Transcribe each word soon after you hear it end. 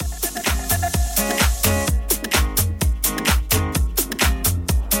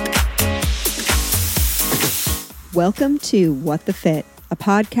Welcome to What the Fit, a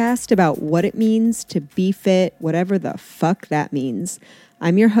podcast about what it means to be fit, whatever the fuck that means.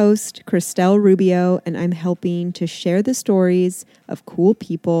 I'm your host, Christelle Rubio, and I'm helping to share the stories of cool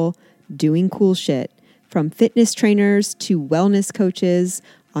people doing cool shit, from fitness trainers to wellness coaches,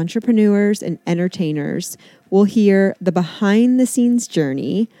 entrepreneurs, and entertainers. We'll hear the behind-the-scenes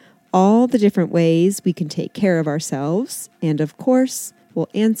journey, all the different ways we can take care of ourselves, and of course, we'll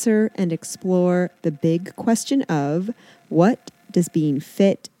answer and explore the big question of, what does being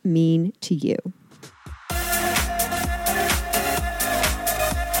fit mean to you?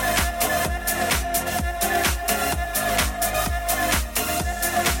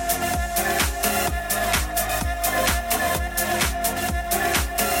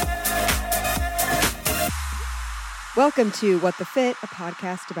 Welcome to What the Fit, a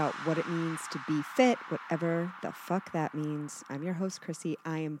podcast about what it means to be fit, whatever the fuck that means. I'm your host, Chrissy.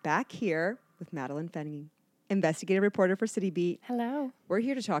 I am back here with Madeline Fening, investigative reporter for CityBeat. Hello. We're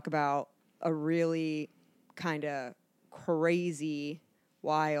here to talk about a really kind of crazy,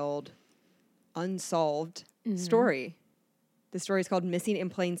 wild, unsolved story. The story is called Missing in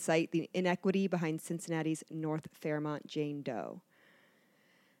Plain Sight, the inequity behind Cincinnati's North Fairmont Jane Doe.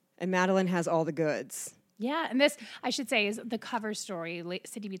 And Madeline has all the goods. Yeah, and this, I should say, is the cover story,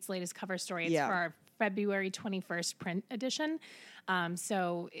 CityBeat's latest cover story. It's for our February 21st print edition.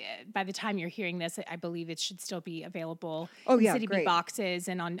 So by the time you're hearing this, I believe it should still be available in CityBeat boxes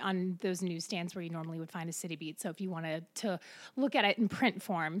and on those newsstands where you normally would find a CityBeat. So if you wanted to look at it in print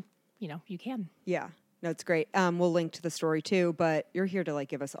form, you can. Yeah, no, it's great. We'll link to the story too, but you're here to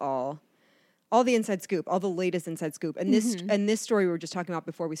give us all the inside scoop, all the latest inside scoop. And this story we were just talking about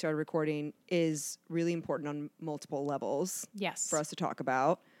before we started recording is really important on multiple levels. Yes. For us to talk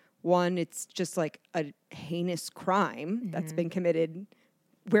about. One, it's just a heinous crime that's been committed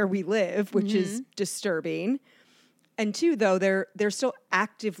where we live, which is disturbing. And two, though, they're still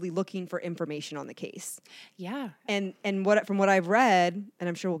actively looking for information on the case. Yeah. And from what I've read, and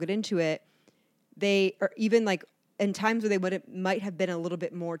I'm sure we'll get into it, they are even in times where they might have been a little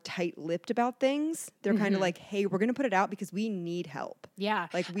bit more tight-lipped about things, they're kind of hey, we're going to put it out because we need help. Yeah.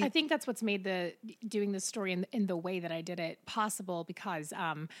 I think that's what's made doing this story in the way that I did it possible, because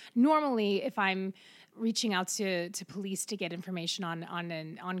normally if I'm reaching out to police to get information on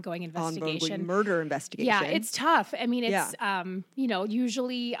an ongoing investigation. Murder investigation. Yeah, it's tough. I mean, it's,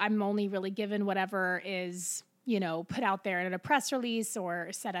 usually I'm only really given whatever is put out there in a press release or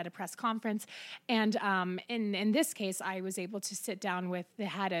said at a press conference. And in this case, I was able to sit down with the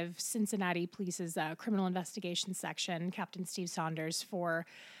head of Cincinnati Police's criminal investigation section, Captain Steve Saunders, for,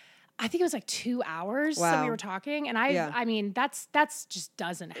 I think it was 2 hours that we were talking. And I mean, that's just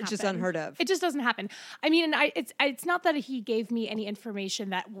doesn't happen. It's just unheard of. It just doesn't happen. I mean, and it's not that he gave me any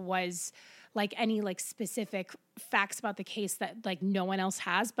information that was any specific facts about the case that no one else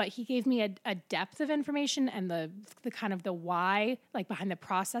has, but he gave me a depth of information and the kind of the why, behind the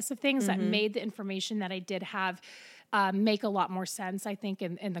process of things that made the information that I did have make a lot more sense, I think,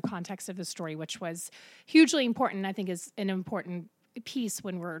 in the context of the story, which was hugely important. I think is an important piece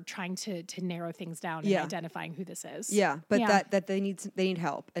when we're trying to narrow things down and identifying who this is. Yeah, but that they need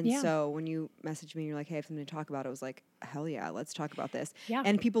help. And so when you messaged me and you're like, hey, I have something to talk about, I was like, hell yeah, let's talk about this. Yeah.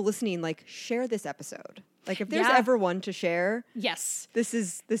 And people listening, share this episode. If there's ever one to share, yes, this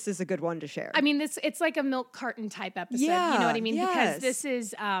is a good one to share. I mean, it's like a milk carton type episode. Yeah, you know what I mean? Yes. Because this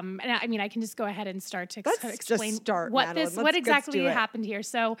is, and I mean, I can just go ahead and start to explain what exactly happened here.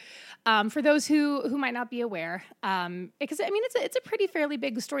 So, for those who might not be aware, because I mean, it's a pretty fairly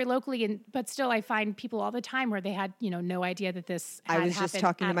big story locally, but still, I find people all the time where they had no idea that this had happened. I was just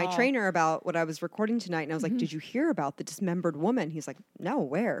talking to my trainer about what I was recording tonight, and I was like, did you hear about the dismembered woman? He's like, no,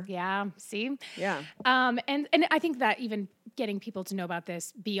 where? Yeah, see? Yeah. And I think that even getting people to know about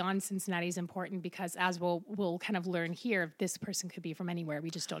this beyond Cincinnati is important, because as we'll kind of learn here, this person could be from anywhere. We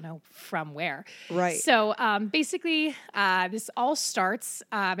just don't know from where. Right. So basically, this all starts,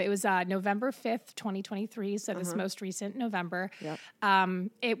 it was November 5th, 2023, so this most recent November. Yep.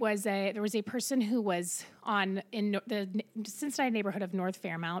 There was a person who was in the Cincinnati neighborhood of North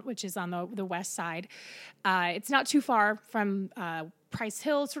Fairmount, which is on the west side. It's not too far from Price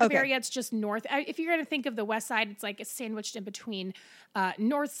Hill sort of area. It's just north. If you're going to think of the west side, it's it's sandwiched in between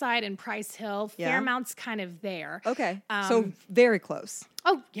North Side and Price Hill. Yeah. Fairmount's kind of there. Okay. So very close.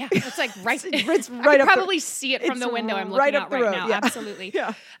 Oh, yeah. It's right. It's right I up probably see it from the window I'm looking out right now. Yeah. Absolutely.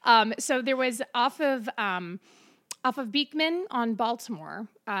 Yeah. So there was off of Beekman on Baltimore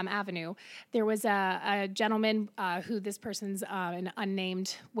Avenue, there was a gentleman who this person's an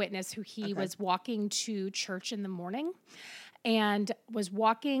unnamed witness who he was walking to church in the morning. and was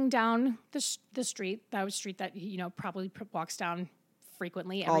walking down the street. That was a street that, probably walks down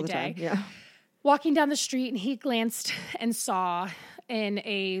frequently every All the day. time, yeah. Walking down the street, and he glanced and saw in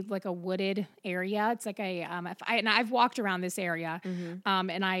a wooded area. It's like and I've walked around this area,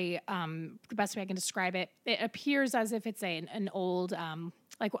 and the best way I can describe it, it appears as if it's an old,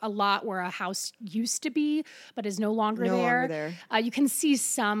 like a lot where a house used to be, but is no longer there. You can see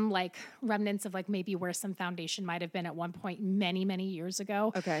some like remnants of like maybe where some foundation might have been at one point many, many years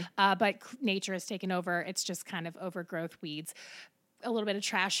ago. Okay. But nature has taken over. It's just kind of overgrowth, weeds, a little bit of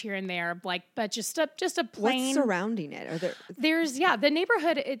trash here and there, but just a plain. What's surrounding it? There's the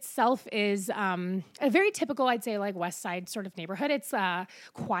neighborhood itself is a very typical, I'd say, like West Side sort of neighborhood. It's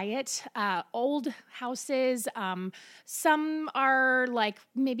quiet, old houses. Some are like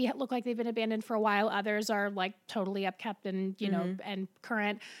maybe look like they've been abandoned for a while. Others are like totally upkept and and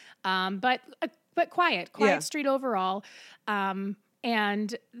current, but quiet street overall.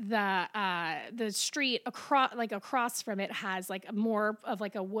 And the street across from it has like more of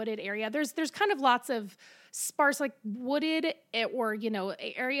like a wooded area. There's kind of lots of sparse like wooded or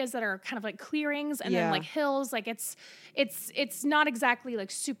areas that are kind of like clearings and then like hills. Like it's not exactly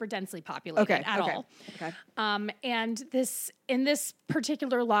like super densely populated at all. Okay. And in this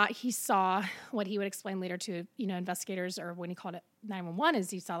particular lot, he saw what he would explain later to investigators, or when he called it 911,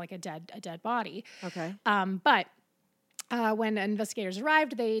 is he saw like a dead body. Okay. But when investigators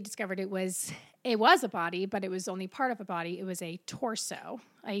arrived, they discovered it was a body, but it was only part of a body. It was a torso,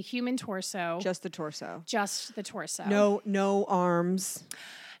 a human torso. Just the torso. Just the torso. No arms.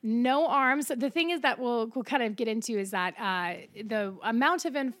 No arms. The thing is that we'll kind of get into is that the amount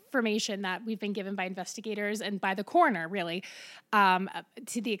of information that we've been given by investigators and by the coroner, really,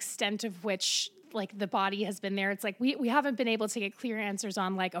 to the extent of which like the body has been there. It's like we haven't been able to get clear answers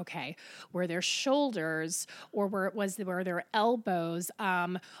on like, okay, were there shoulders or were there elbows,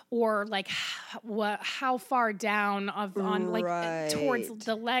 or like how far down on like towards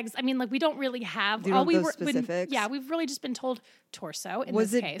the legs. I mean, like we don't really have specifics. We've really just been told torso.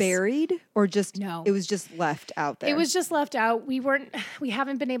 Was it buried or just no? It was just left out there. It was just left out. We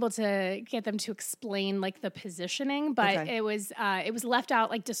haven't been able to get them to explain like the positioning, but it was left out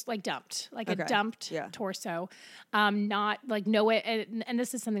like just like dumped, like a dumped torso. Not like and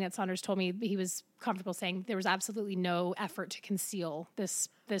this is something that Saunders told me he was comfortable saying. There was absolutely no effort to conceal this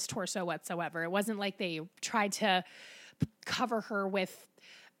torso whatsoever. It wasn't like they tried to cover her with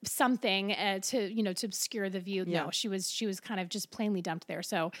something to obscure the view. Yeah. No, she was kind of just plainly dumped there.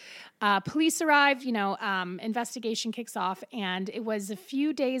 So police arrived, investigation kicks off, and it was a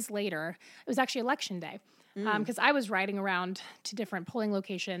few days later. It was actually election day. Because I was riding around to different polling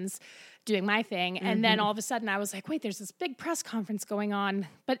locations doing my thing. And then all of a sudden I was like, wait, there's this big press conference going on.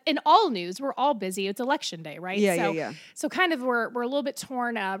 But in all news, we're all busy. It's election day, right? So kind of we're a little bit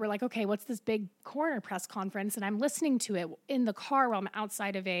torn. We're like, okay, what's this big coroner press conference? And I'm listening to it in the car while I'm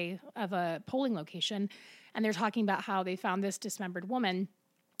outside of a polling location. And they're talking about how they found this dismembered woman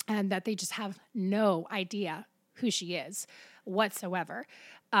and that they just have no idea who she is whatsoever.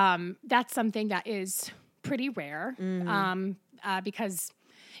 That's something that is pretty rare, because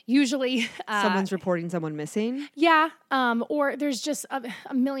usually someone's reporting someone missing. Yeah. Or there's just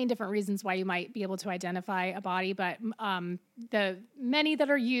a million different reasons why you might be able to identify a body, but the many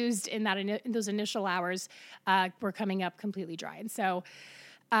that are used in those initial hours were coming up completely dry. And so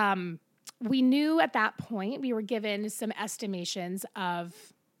we knew at that point, we were given some estimations of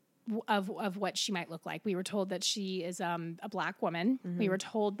what she might look like. We were told that she is a Black woman. We were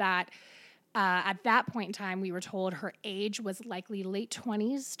told that at that point in time, we were told her age was likely late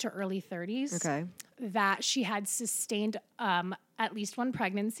 20s to early 30s. Okay. That she had sustained at least one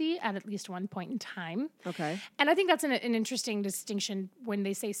pregnancy at least one point in time. Okay. And I think that's an interesting distinction when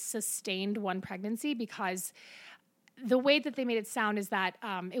they say sustained one pregnancy, because the way that they made it sound is that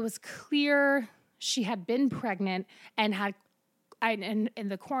it was clear she had been pregnant and had, in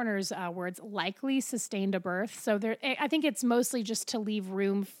the coroner's words, likely sustained a birth. So I think it's mostly just to leave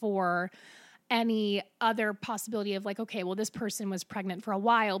room for any other possibility of like, okay, well, this person was pregnant for a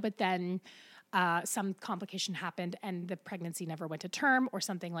while, but then some complication happened and the pregnancy never went to term or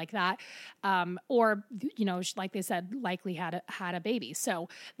something like that. Or, like they said, likely had a baby. So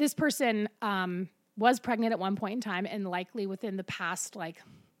this person was pregnant at one point in time and likely within the past,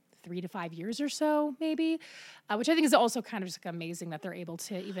 3 to 5 years or so, maybe, which I think is also kind of just amazing that they're able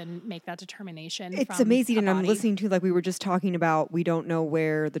to even make that determination. It's amazing. And I'm listening to, like we were just talking about, we don't know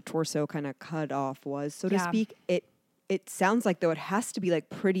where the torso kind of cut off was, so to speak. it sounds like, though, it has to be like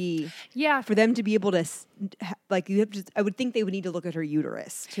pretty, Yeah. for them to be able to, like, you have to, I would think they would need to look at her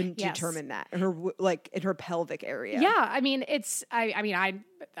uterus to determine that, her, like, in her pelvic area. Yeah. I mean,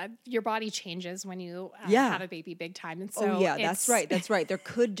 your body changes when you have a baby big time. And so that's right. That's right. There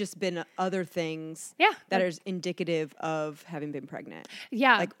could just been other things that are indicative of having been pregnant.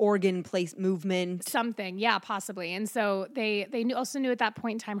 Yeah. Like organ place movement. Something. Yeah, possibly. And so they also knew at that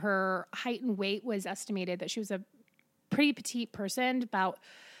point in time her height and weight was estimated that she was a pretty petite person, about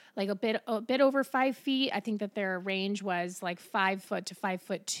like a bit over 5 feet. I think that their range was like 5 foot to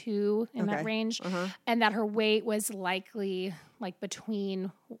 5'2" in that range. And that her weight was likely like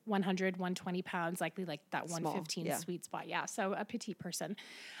between 100, 120 pounds, likely like that 115 sweet spot. Yeah. So a petite person.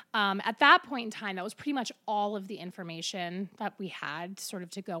 At that point in time, that was pretty much all of the information that we had sort of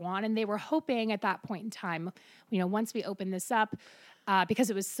to go on. And they were hoping at that point in time, once we opened this up, because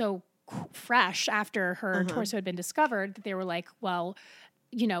it was so fresh after her torso had been discovered, that they were like, well,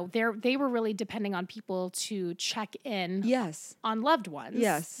 they were really depending on people to check in on loved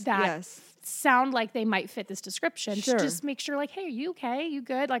ones that sound like they might fit this description. Sure. Just make sure, like, hey, are you okay? You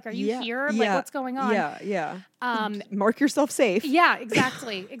good? Like, are you here? Like, what's going on? Mark yourself safe. Yeah,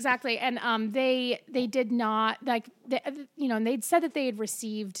 exactly. And they did not, like, and they'd said that they had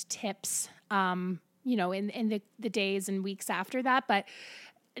received tips, in the days and weeks after that, but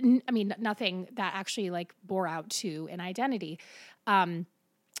I mean, nothing that actually like bore out to an identity.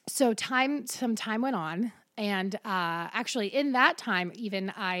 So some time went on, and actually in that time,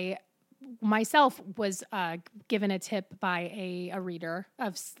 even I myself was given a tip by a reader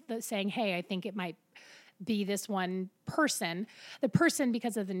of saying, hey, I think it might be this one person. The person,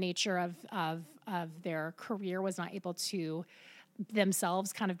 because of the nature of their career, was not able to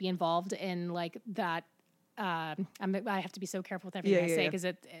themselves kind of be involved in like that. I have to be so careful with everything I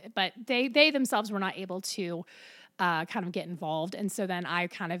say but they themselves were not able to kind of get involved, and so then I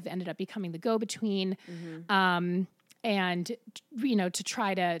kind of ended up becoming the go-between, and to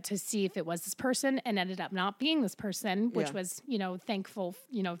try to see if it was this person, and ended up not being this person, which was thankful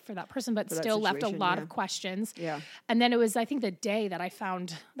for that person, but still left a lot of questions. And then it was, I think, the day that I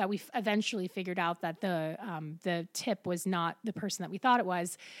found that we eventually figured out that the tip was not the person that we thought it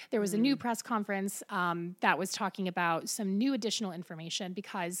was. There was a new press conference that was talking about some new additional information,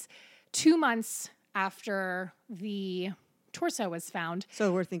 because 2 months after the torso was found,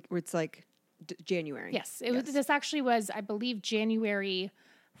 so it's like January. Yes, it was. This actually was, I believe, January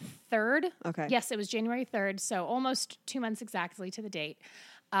 3rd. Okay. Yes, it was January 3rd. So almost 2 months exactly to the date.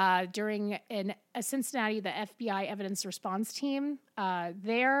 During a Cincinnati, the FBI evidence response team,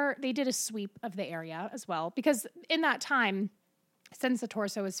 they did a sweep of the area as well, because in that time, since the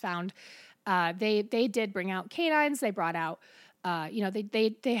torso was found, they did bring out canines. They brought out.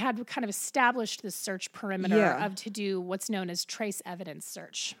 They had kind of established this search perimeter to do what's known as trace evidence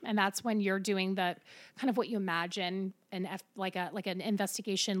search, and that's when you're doing the kind of what you imagine like an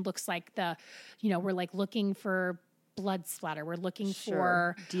investigation looks like. We're like looking for blood splatter. We're looking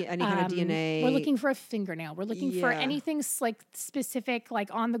for any kind of DNA. We're looking for a fingernail. We're looking for anything like specific,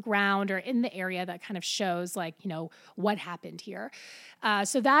 like on the ground or in the area that kind of shows like, what happened here.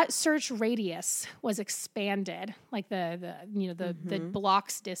 So that search radius was expanded, like the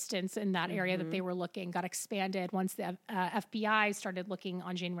blocks distance in that area that they were looking got expanded once the FBI started looking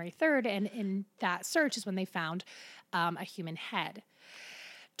on January 3rd. And in that search is when they found a human head.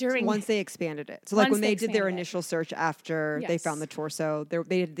 Once they expanded it. So like when they did their initial search after they found the torso,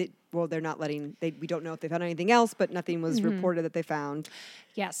 they're not letting, we don't know if they found anything else, but nothing was reported that they found.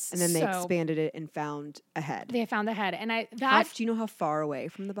 Yes. And then they expanded it and found a head. They found the head. And do you know how far away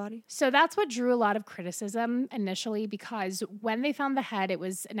from the body? So that's what drew a lot of criticism initially, because when they found the head, it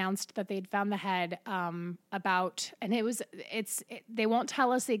was announced that they'd found the head they won't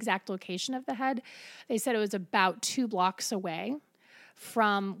tell us the exact location of the head. They said it was about 2 blocks away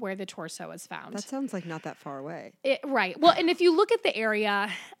from where the torso was found. That sounds like not that far away. Right. Well, and if you look at the area,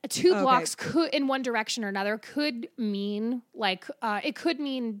 2 blocks could, in one direction or another, could mean like it could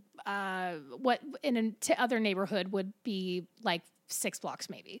mean what in to other neighborhood would be like 6 blocks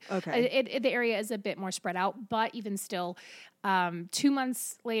maybe. Okay. The area is a bit more spread out, but even still, 2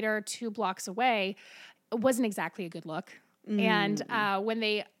 months later, 2 blocks away, it wasn't exactly a good look. And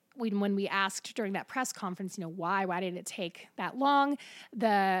when we asked during that press conference, why did it take that long?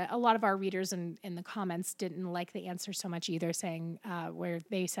 A lot of our readers in the comments didn't like the answer so much either, saying where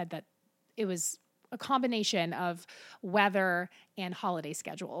they said that it was a combination of weather and holiday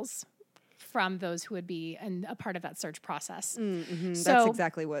schedules from those who would be a part of that search process. Mm-hmm. So, that's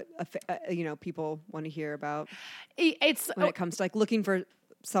exactly what people want to hear about. When it comes to like looking for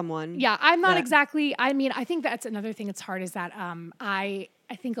someone. Yeah, I'm not exactly. I mean, I think that's another thing that's hard is that I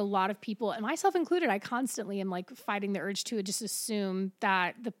think a lot of people, and myself included, I constantly am like fighting the urge to just assume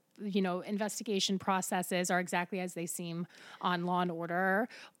that the investigation processes are exactly as they seem on Law and Order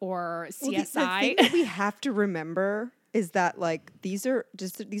or CSI. Well, the thing that we have to remember is that like these are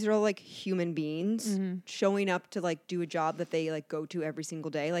all like human beings showing up to like do a job that they like go to every single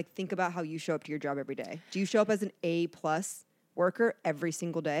day. Like think about how you show up to your job every day. Do you show up as an A+ worker every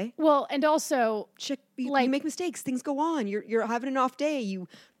single day? Well, and also you make mistakes. Things go on. You're having an off day. You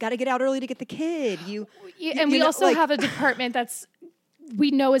got to get out early to get the kid. We also have a department that's we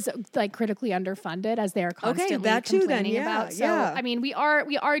know is like critically underfunded, as they are constantly complaining about. So, I mean, we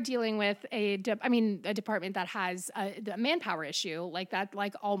are dealing with a department that has a manpower issue like that,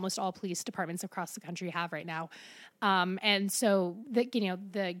 like almost all police departments across the country have right now. And so the getting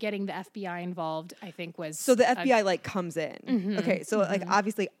the FBI involved, I think was so the FBI like comes in. Okay, so like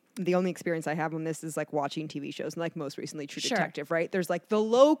obviously. The only experience I have on this is like watching TV shows and like most recently True Detective, right? There's like the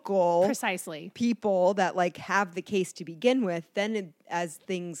local people that like have the case to begin with. Then as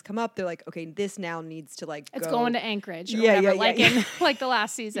things come up, they're like, okay, this now needs to like it's going to Anchorage or whatever, in like the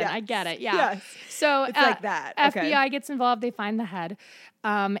last season. I get it. Yeah. Yes. So it's like that. Okay. FBI gets involved. They find the head.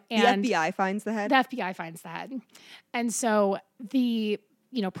 And the FBI finds the head? The FBI finds the head. And so the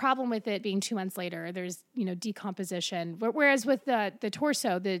problem with it being 2 months later, there's, decomposition. Whereas with the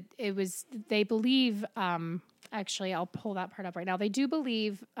torso, they believe, actually, I'll pull that part up right now. They do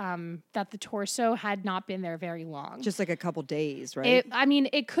believe that the torso had not been there very long. Just like a couple days, right?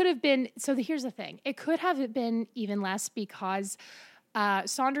 It could have been, here's the thing. It could have been even less because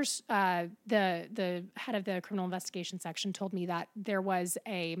Saunders, the head of the criminal investigation section, told me that there was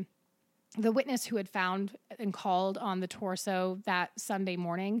the witness who had found and called on the torso that Sunday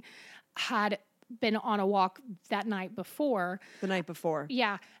morning had been on a walk that night before. The night before.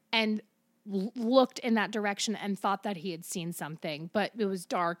 Yeah. And looked in that direction and thought that he had seen something, but it was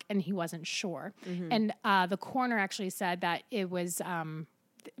dark and he wasn't sure. And the coroner actually said that it was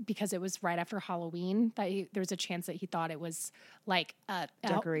because it was right after Halloween that there was a chance that he thought it was like a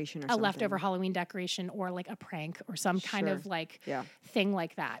decoration or a leftover Halloween decoration or like a prank or some kind of like thing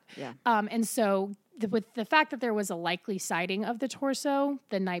like that. Yeah. And so with the fact that there was a likely sighting of the torso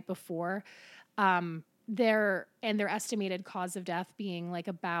the night before, their estimated cause of death being like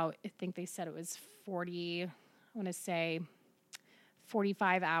about, I think they said it was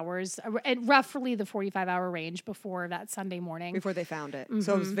 45 hours, and roughly the 45-hour range before that Sunday morning. Before they found it.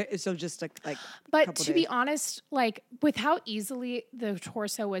 So it was just like But to be honest, like with how easily the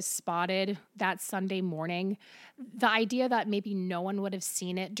torso was spotted that Sunday morning, the idea that maybe no one would have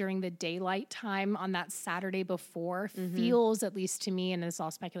seen it during the daylight time on that Saturday before feels, at least to me, and this is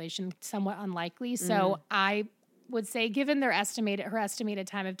all speculation, somewhat unlikely. So I would say, given her estimated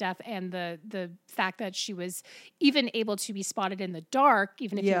time of death and the fact that she was even able to be spotted in the dark,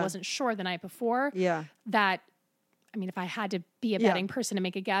 even if he wasn't sure the night before, that, I mean, if I had to be a betting person to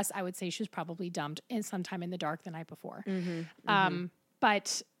make a guess, I would say she was probably dumped sometime in the dark the night before.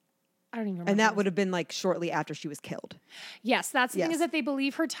 But I don't even remember. And that would have been like shortly after she was killed. Yes, that's the thing, is that they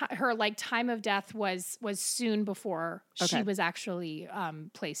believe her like time of death was soon before she was actually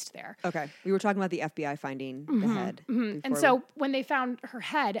placed there. Okay, we were talking about the FBI finding the head, and so when they found her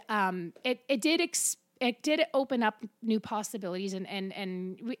head, it did open up new possibilities, I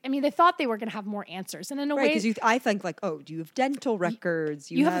mean, they thought they were going to have more answers, and in a way, because I think like, oh, do you have dental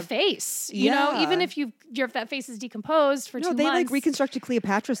records? You have a face, you know, even if that face is decomposed for 2 months. They like reconstructed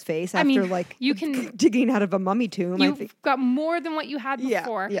Cleopatra's face after you can digging out of a mummy tomb. You've got more than what you had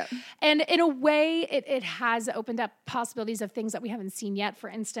before, and in a way, it has opened up possibilities of things that we haven't seen yet. For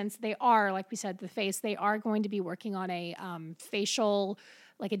instance, they are, like we said, the face. They are going to be working on a facial,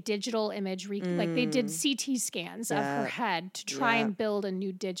 like a digital image, like they did CT scans of her head to try and build a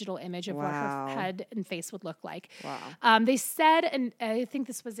new digital image of what her head and face would look like. Wow. They said, and I think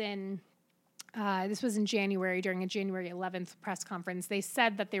this was in January, during a January 11th press conference, they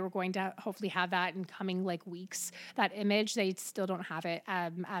said that they were going to hopefully have that in coming like weeks. That image, they still don't have it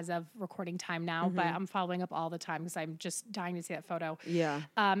as of recording time now, but I'm following up all the time because I'm just dying to see that photo. Yeah.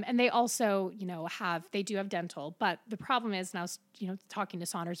 And they also, they do have dental, but the problem is, and I was, talking to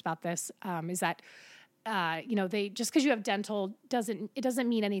Saunders about this, is that they just because you have dental doesn't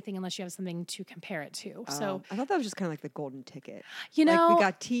mean anything unless you have something to compare it to. So I thought that was just kind of like the golden ticket. Like we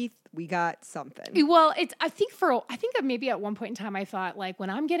got teeth, we got something. Well, I think maybe at one point in time I thought like when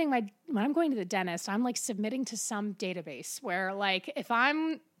I'm going to the dentist, I'm like submitting to some database where like I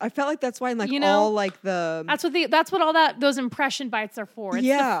felt like that's why I'm like all like the that's what all those impression bites are for. It's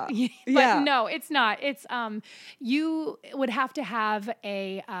but no, it's not. It's you would have to have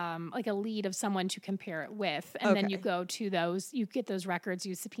a like a lead of someone to compare it with, and then you go to those, you get those records,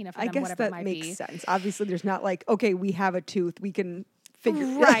 you subpoena for them, whatever it might be. I guess that makes sense. Obviously, there's not like, okay, we have a tooth, we can figure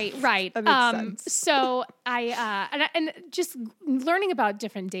right. That makes sense. So and just learning about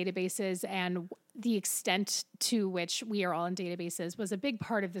different databases and the extent to which we are all in databases was a big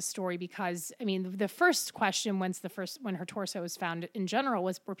part of the story, because I mean the first question when her torso was found in general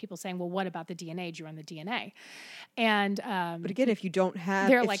were people saying, well, what about the DNA? Did you run the DNA? And but again, if you don't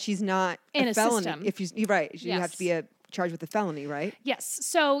have, if like she's not in a felony, system, if you have to be charged with a felony, right? Yes.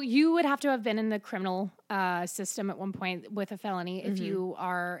 So you would have to have been in the criminal system at one point with a felony if your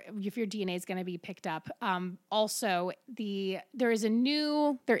DNA is going to be picked up. Also, there is a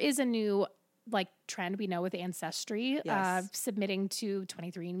new like trend we know with Ancestry, submitting to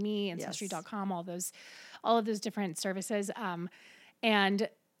 23andMe, Ancestry.com, all of those different services, and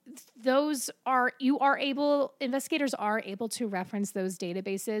investigators are able to reference those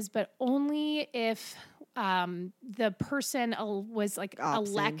databases, but only if the person was like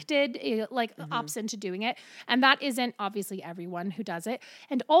elected, opts into doing it. And that isn't obviously everyone who does it.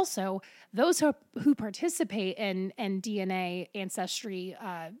 And also those who participate in DNA ancestry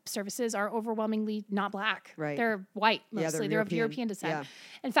services are overwhelmingly not Black. Right. They're white mostly. They're of European descent. Yeah.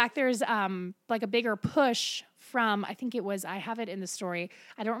 In fact, there's like a bigger push from, I think it was, I have it in the story,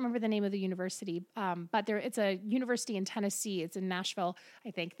 I don't remember the name of the university, but it's a university in Tennessee, it's in Nashville, I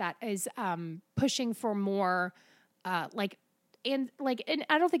think, that is pushing for more and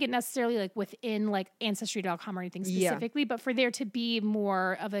I don't think it necessarily like within like Ancestry.com or anything specifically, but for there to be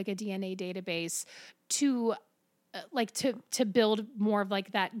more of like a DNA database to to build more of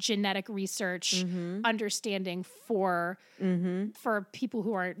like that genetic research understanding for people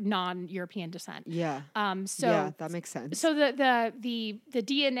who are non-European descent. Yeah. That makes sense. So the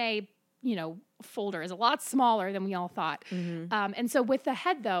DNA, folder is a lot smaller than we all thought. And so with the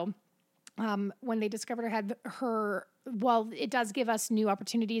head though, when they discovered it does give us new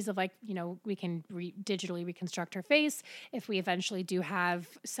opportunities of like, we can digitally reconstruct her face. If we eventually do have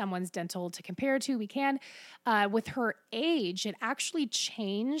someone's dental to compare to, we can. With her age, it actually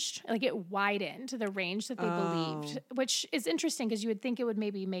changed, like it widened the range that they believed, which is interesting because you would think it would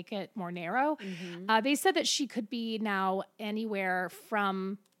maybe make it more narrow. They said that she could be now anywhere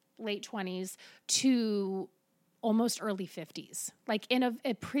from late 20s to almost early 50s, like in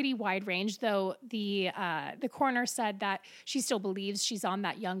a pretty wide range, though the coroner said that she still believes she's on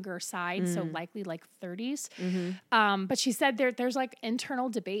that younger side, so likely like 30s. But she said there's like internal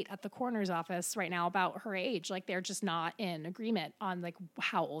debate at the coroner's office right now about her age. Like they're just not in agreement on like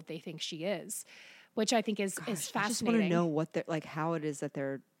how old they think she is, which I think is fascinating. I just want to know what they're like, how it is that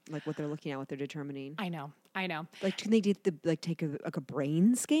they're like what they're looking at, what they're determining. I know. Like, can they take a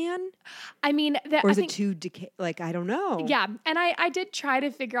brain scan? I mean, or is it too decay? Like, I don't know. Yeah, and I did try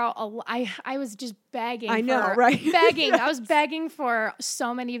to figure out. I was just begging. I know, right? Begging. I was begging for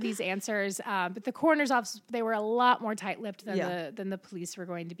so many of these answers. But the coroner's office, they were a lot more tight-lipped than the police were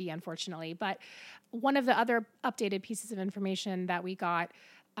going to be, unfortunately. But one of the other updated pieces of information that we got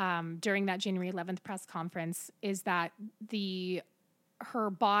during that January 11th press conference is that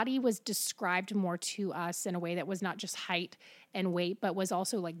her body was described more to us in a way that was not just height and weight, but was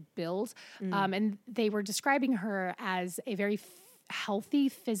also like build. And they were describing her as a very healthy,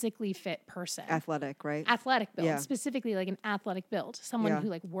 physically fit person. Athletic, right? Athletic build, specifically like an athletic build, someone who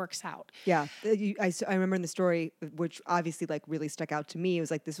like works out. Yeah. I remember in the story, which obviously like really stuck out to me, it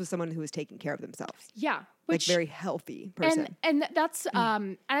was like, this was someone who was taking care of themselves. Yeah. Like very healthy person. And that's,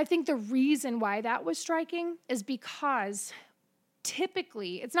 and I think the reason why that was striking is because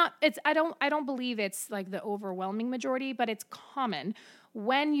typically I don't believe it's like the overwhelming majority, but it's common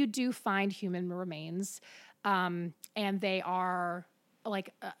when you do find human remains, and they are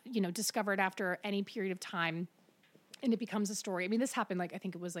like, discovered after any period of time and it becomes a story. I mean, this happened I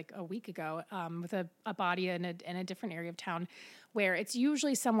think it was like a week ago, with a body in a different area of town where it's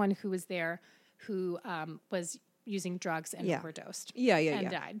usually someone who was there who, was using drugs and overdosed. And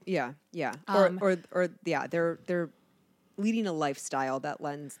died. Yeah. They're leading a lifestyle that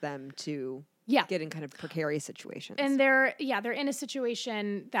lends them to get in kind of precarious situations. And they're in a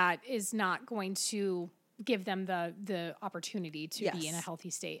situation that is not going to give them the opportunity to be in a healthy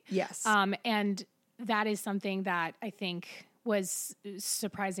state. Yes. And that is something that I think was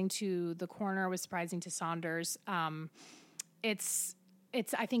surprising to the coroner, was surprising to Saunders.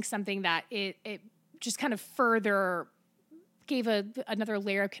 it's, I think, something that it just kind of further gave another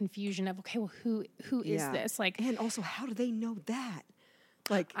layer of confusion of, okay, well, who is this? Like, and also, how do they know that?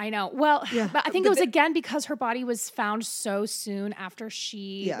 Like, I know. Well, but I think it was again because her body was found so soon after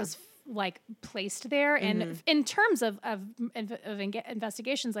she was like placed there, and in terms of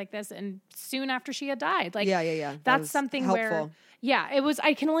investigations like this, and soon after she had died, like that's something helpful. Where it was.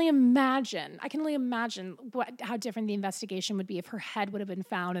 I can only imagine how different the investigation would be if her head would have been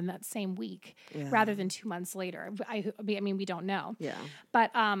found in that same week rather than 2 months later. I mean, we don't know. Yeah,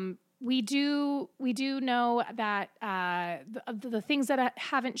 but we do know that the things that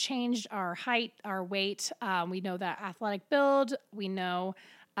haven't changed are height, our weight. We know that athletic build. We know,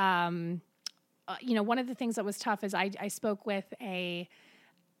 one of the things that was tough is I spoke with a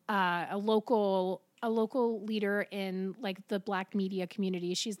local leader in like the Black media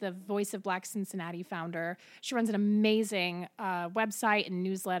community. She's the Voice of Black Cincinnati founder. She runs an amazing website and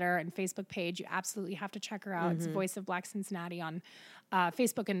newsletter and Facebook page. You absolutely have to check her out. It's Voice of Black Cincinnati on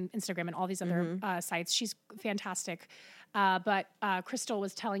Facebook and Instagram and all these other sites. She's fantastic. But Crystal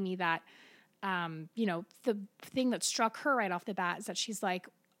was telling me that, the thing that struck her right off the bat is that she's like,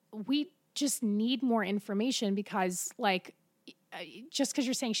 we just need more information because like, just because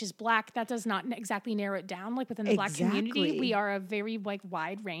you're saying she's Black, that does not exactly narrow it down. Like within the Black community, we are a very like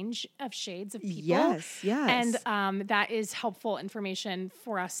wide range of shades of people. Yes. And that is helpful information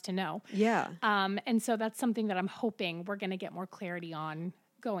for us to know. Yeah. And so that's something that I'm hoping we're going to get more clarity on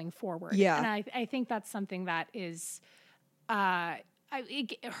going forward. Yeah. And I think that's something that is, my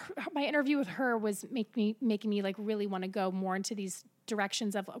interview with her was making me like really want to go more into these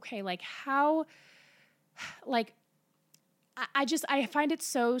directions of, okay, like how, like, I find it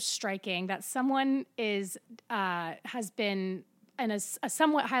so striking that someone has been in a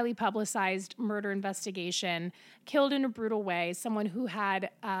somewhat highly publicized murder investigation, killed in a brutal way, someone who had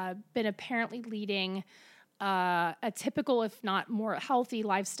been apparently leading a typical, if not more healthy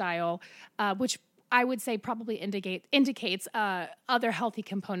lifestyle, which I would say probably indicates other healthy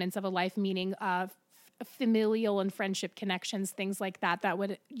components of a life, meaning familial and friendship connections, things like that. That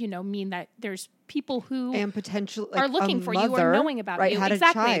would, mean that there's people who and potentially are looking for you or knowing about you. Had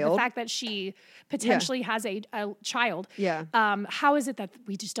exactly. A child. The fact that she potentially has a child. Yeah. How is it that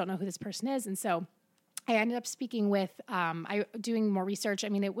we just don't know who this person is? And so I ended up speaking with, doing more research. I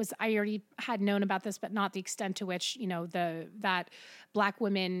mean, I already had known about this, but not the extent to which, that Black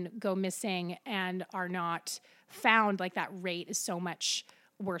women go missing and are not found, like that rate is so much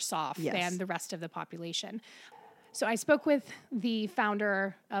worse off than the rest of the population. So I spoke with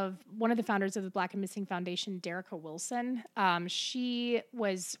one of the founders of the Black and Missing Foundation, Derica Wilson. She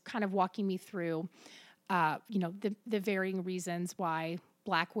was kind of walking me through, the varying reasons why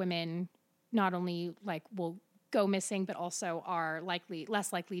Black women not only like will go missing, but also are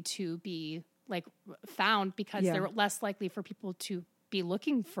less likely to be like found because they're less likely for people to be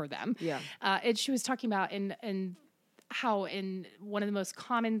looking for them. Yeah. She was talking about in how in one of the most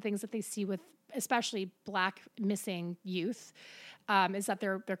common things that they see with especially Black missing youth is that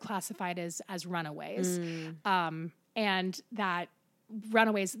they're classified as runaways. And that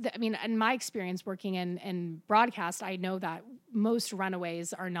runaways, I mean, in my experience working in broadcast, I know that most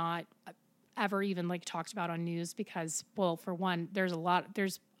runaways are not ever even like talked about on news because, well, for one, there's a lot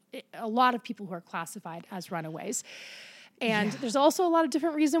of people who are classified as runaways. And there's also a lot of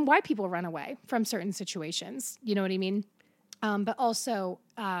different reasons why people run away from certain situations. You know what I mean? But also,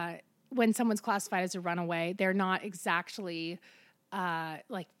 when someone's classified as a runaway, they're not exactly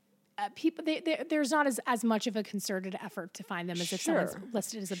people. There's not as much of a concerted effort to find them as if someone's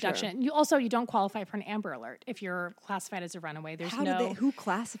listed as abduction. You don't qualify for an Amber Alert if you're classified as a runaway. There's who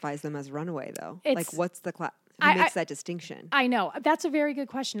classifies them as runaway though? Like, what's the who makes that distinction? I know that's a very good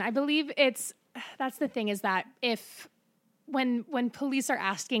question. I believe that's the thing is that when police are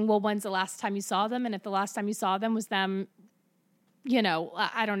asking, well, when's the last time you saw them? And if the last time you saw them was them,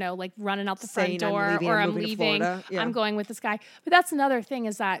 I don't know, like running out the front door I'm leaving, I'm going with this guy. But that's another thing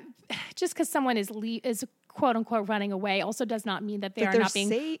is that just because someone is quote unquote running away also does not mean that they are not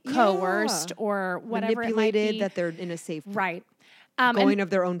being coerced or whatever manipulated, it might be. That they're in a safe right. Going of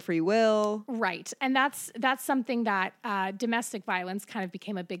their own free will. Right. And that's something that domestic violence kind of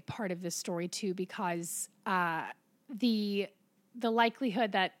became a big part of this story too, because the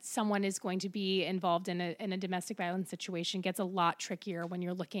likelihood that someone is going to be involved in a domestic violence situation gets a lot trickier when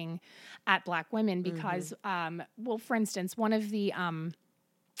you're looking at Black women because, for instance, one of the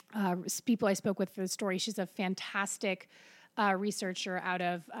people I spoke with for the story, she's a fantastic researcher out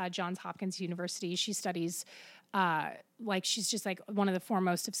of Johns Hopkins University. She studies like she's just like one of the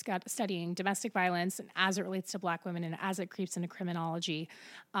foremost of studying domestic violence and as it relates to Black women and as it creeps into criminology.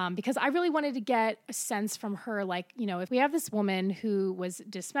 Because I really wanted to get a sense from her, like, you know, if we have this woman who was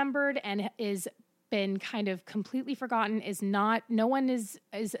dismembered and is been kind of completely forgotten, no one is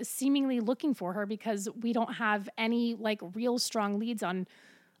seemingly looking for her because we don't have any like real strong leads on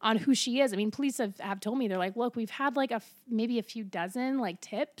who she is. I mean, police have told me, they're like, look, we've had like maybe a few dozen like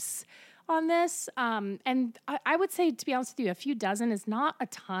tips on this. And I would say, to be honest with you, a few dozen is not a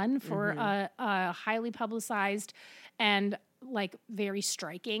ton for a highly publicized and like very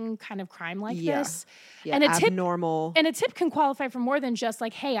striking kind of crime like this. Yeah, and abnormal. And a tip can qualify for more than just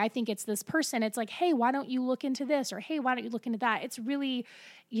like, hey, I think it's this person. It's like, hey, why don't you look into this? Or hey, why don't you look into that? It's really,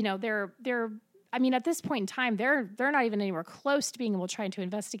 you know, they're I mean, at this point in time, they're not even anywhere close to being able to try to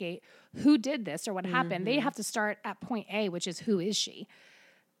investigate who did this or what happened. They have to start at point A, which is, who is she?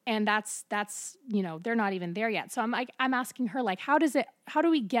 And that's, you know, they're not even there yet. So I'm asking her, like, how do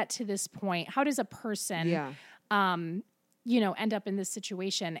we get to this point? How does a person, you know, end up in this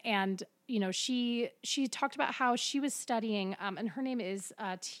situation? And, you know, she talked about how she was studying, and her name is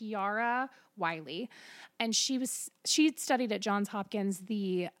Tiara Wiley, and she studied at Johns Hopkins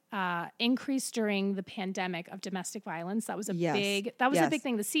the increase during the pandemic of domestic violence. That was a big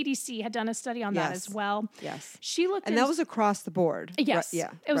thing. The CDC had done a study on that as well. Yes, she looked, and that was across the board. Yes, it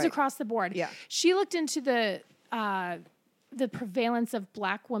was right. across the board. Yeah, she looked into the prevalence of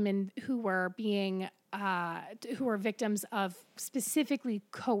Black women who were victims of specifically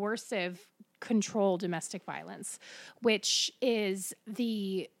coercive control domestic violence, which is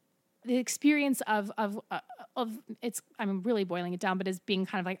the experience of it's, I'm really boiling it down, but is being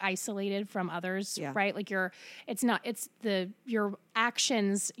kind of like isolated from others, right? Like your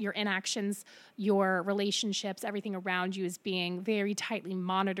actions, your inactions, your relationships, everything around you is being very tightly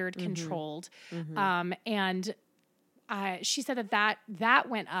monitored, controlled. And she said that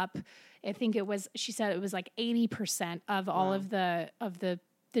went up. I think she said it was like 80% of all of the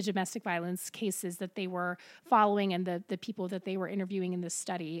domestic violence cases that they were following and the people that they were interviewing in this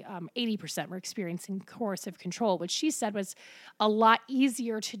study, 80% were experiencing coercive control, which she said was a lot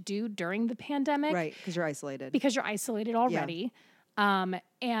easier to do during the pandemic. Right, because you're isolated. Because you're isolated already. And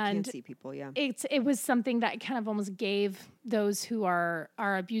can't see people, it was something that kind of almost gave those who are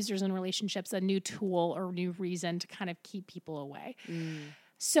abusers in relationships a new tool or new reason to kind of keep people away.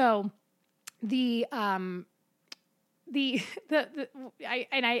 So I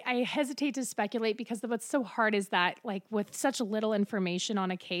hesitate to speculate because what's so hard is that, like, with such little information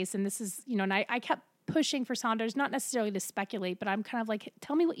on a case, and this is, you know, and I kept pushing for Saunders, not necessarily to speculate, but I'm kind of like,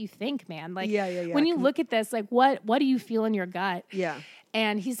 tell me what you think, man. Like, when you look at this, like, what do you feel in your gut? Yeah.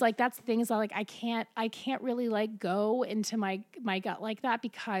 And he's like, that's the thing is, like, I can't really like go into my gut like that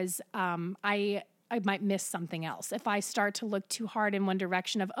because I might miss something else if I start to look too hard in one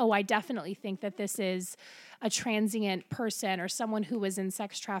direction of, oh, I definitely think that this is a transient person or someone who was in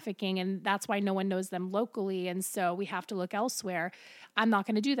sex trafficking and that's why no one knows them locally. And so we have to look elsewhere. I'm not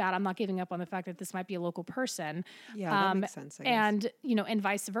going to do that. I'm not giving up on the fact that this might be a local person. Yeah, that makes sense, I guess. And, you know, and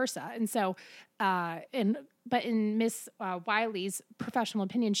vice versa. And so, but in Miss Wiley's professional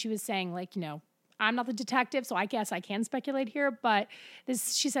opinion, she was saying, like, you know, I'm not the detective, so I guess I can speculate here, but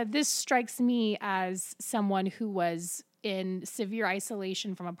she said, this strikes me as someone who was in severe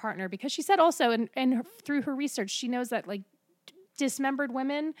isolation from a partner, because she said also, and through her research, she knows that, like, dismembered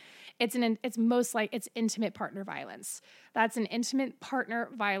women, it's intimate partner violence. That's an intimate partner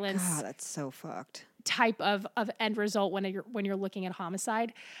violence. God, that's so fucked. Type of end result when you're looking at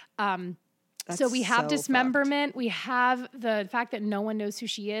homicide. So we have dismemberment. We have the fact that no one knows who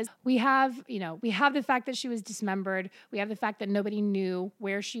she is. We have the fact that she was dismembered. We have the fact that nobody knew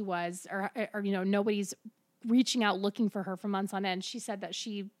where she was, or you know, nobody's reaching out looking for her for months on end. She said that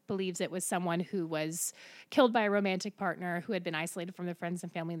she believes it was someone who was killed by a romantic partner who had been isolated from their friends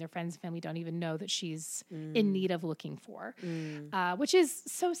and family, and their friends and family don't even know that she's in need of looking for, which is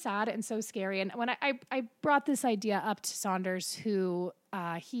so sad and so scary. And when I brought this idea up to Saunders, who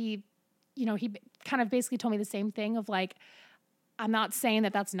he kind of basically told me the same thing of, like, I'm not saying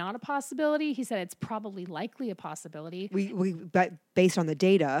that that's not a possibility. He said it's probably likely a possibility. But based on the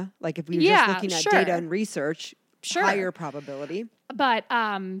data, like if we were just looking at data and research, higher probability. But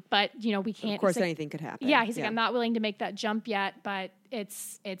you know, we can't. Of course, anything could happen. Yeah, he's like, I'm not willing to make that jump yet, but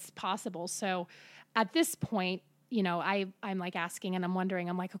it's possible. So at this point, you know, I'm like asking and I'm wondering.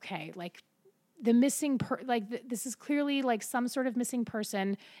 I'm like, okay, like, the missing this is clearly like some sort of missing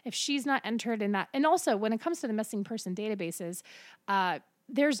person. If she's not entered in that, and also when it comes to the missing person databases,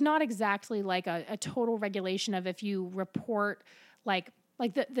 there's not exactly like a total regulation of if you report like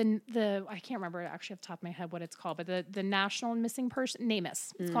like the I can't remember actually off the top of my head what it's called, but the National Missing Person,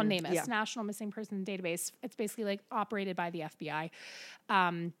 NamUs. It's called NamUs, yeah. National Missing Person Database. It's basically like operated by the FBI.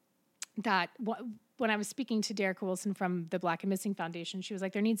 When I was speaking to Derek Wilson from the Black and Missing Foundation, she was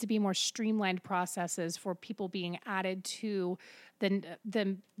like, there needs to be more streamlined processes for people being added to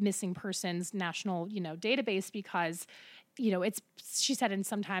the missing persons national, database, because, she said, and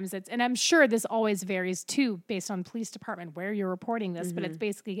sometimes and I'm sure this always varies too, based on police department, where you're reporting this, but it's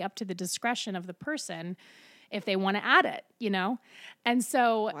basically up to the discretion of the person if they want to add it, And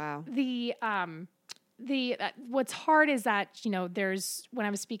so wow. What's hard is that, there's, when I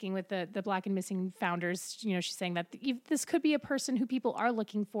was speaking with the Black and Missing founders, she's saying that this could be a person who people are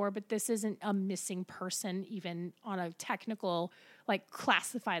looking for, but this isn't a missing person even on a technical, like,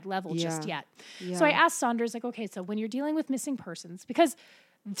 classified level just yet. Yeah. So I asked Saunders, like, okay, so when you're dealing with missing persons, because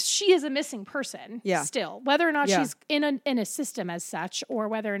she is a missing person still, whether or not she's in a system as such, or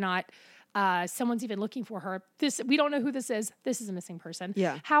whether or not someone's even looking for her. We don't know who this is. This is a missing person.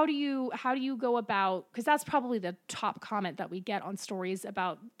 Yeah. How do you go about, because that's probably the top comment that we get on stories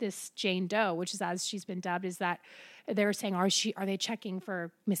about this Jane Doe, which is, as she's been dubbed, is that they're saying, are they checking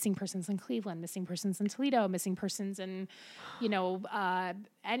for missing persons in Cleveland, missing persons in Toledo, missing persons in,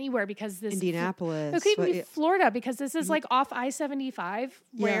 anywhere, because this Indianapolis. It could even be Florida, because this is like off I-75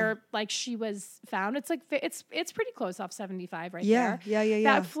 where like she was found. It's like it's pretty close off 75 right there.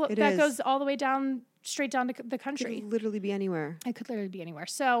 Yeah. That goes all the way down, straight down to the country. It could literally be anywhere. It could literally be anywhere.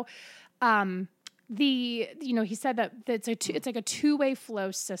 So, he said that it's like a two-way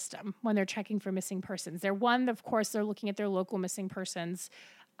flow system when they're checking for missing persons. Of course, they're looking at their local missing persons,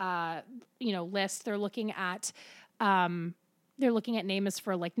 list. They're looking at NamUs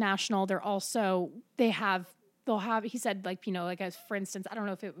for like national. They'll have, he said, like, like, as for instance, I don't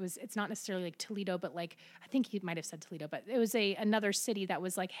know if it's not necessarily like Toledo, but like, I think he might have said Toledo, but it was another city that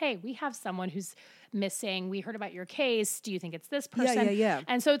was like, hey, we have someone who's missing. We heard about your case. Do you think it's this person? Yeah.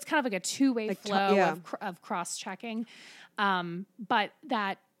 And so it's kind of like a two-way flow of cross-checking. But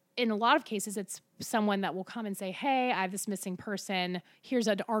that in a lot of cases, it's someone that will come and say, hey, I have this missing person. Here's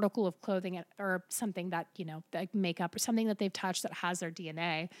an article of clothing or something that, like makeup or something that they've touched that has their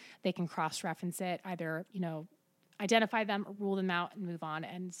DNA. They can cross-reference it, either, identify them, rule them out, and move on.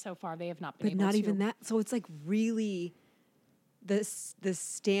 And so far, they have not been able to. But not even that. So it's like really the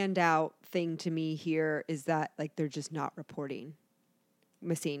standout thing to me here is that, like, they're just not reporting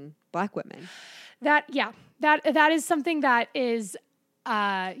missing Black women. That is something that is,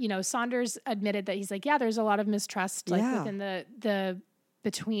 Saunders admitted that he's like, there's a lot of mistrust within the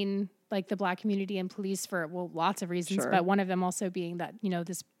between like the Black community and police for lots of reasons, but one of them also being that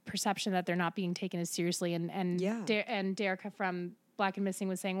this perception that they're not being taken as seriously, and Derica from Black and Missing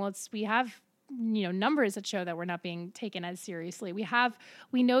was saying, we have numbers that show that we're not being taken as seriously.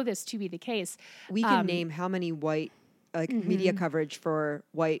 We know this to be the case. We can name how many white media coverage for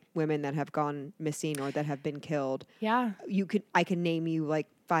white women that have gone missing or that have been killed. Yeah. I can name you like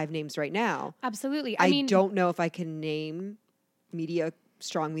 5 names right now. Absolutely. I mean, don't know if I can name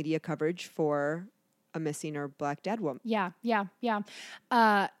strong media coverage for a missing or Black dead woman. Yeah.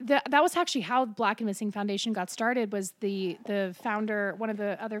 That was actually how Black and Missing Foundation got started. Was the founder, one of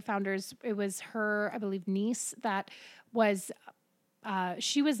the other founders, it was her, I believe, niece that was,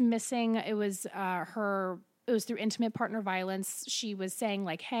 she was missing. It was it was through intimate partner violence. She was saying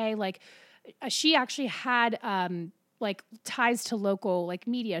like, hey, like she actually had like ties to local like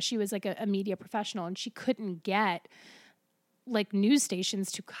media. She was like a media professional, and she couldn't get like news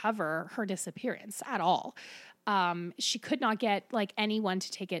stations to cover her disappearance at all. She could not get like anyone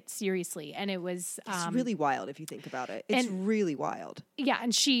to take it seriously. And it was it's really wild if you think about it. It's really wild. Yeah.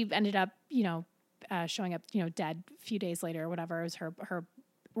 And she ended up, showing up, dead a few days later or whatever. It was her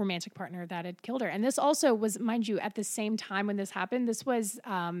romantic partner that had killed her. And this also was, mind you, at the same time when this happened. This was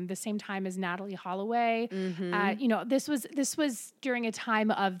the same time as Natalie Holloway. Mm-hmm. This was during a time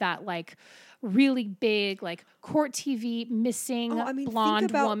of that like really big like court TV missing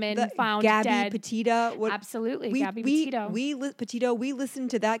blonde woman found Gabby dead. Petito. Absolutely, Gabby Petito. We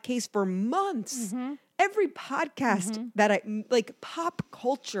listened to that case for months. Mm-hmm. Every podcast that pop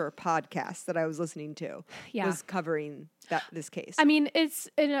culture podcast that I was listening to was covering this case. I mean,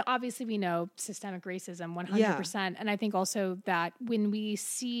 obviously we know systemic racism 100%. And I think also that when we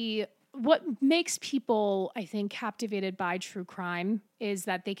see what makes people, I think, captivated by true crime is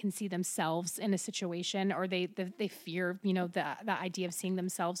that they can see themselves in a situation, or they fear, the idea of seeing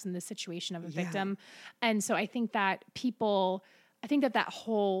themselves in the situation of a victim. And so I think that people I think that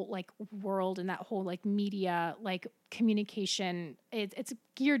whole like world and that whole like media, like communication, it's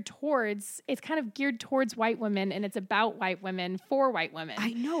kind of geared towards white women, and it's about white women for white women.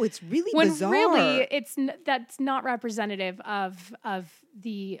 I know, it's really when bizarre. Really that's not representative of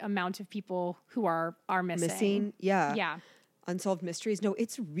the amount of people who are missing. Yeah. Unsolved mysteries. No,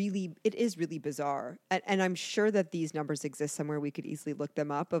 it is really bizarre. And I'm sure that these numbers exist somewhere. We could easily look them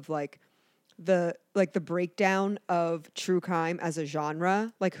up of like the breakdown of true crime as a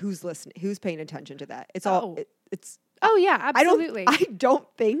genre. Like who's listening, who's paying attention to that? It's Oh yeah, absolutely. I don't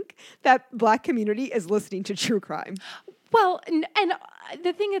think that Black community is listening to true crime. Well, and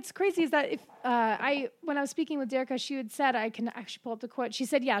the thing that's crazy is that if when I was speaking with Derica, she had said, I can actually pull up the quote. She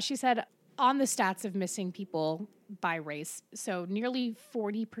said, on the stats of missing people by race, so nearly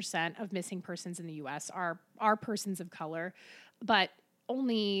 40% of missing persons in the U.S. are persons of color, but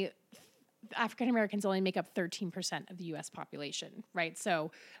only African Americans only make up 13% of the U.S. population, right?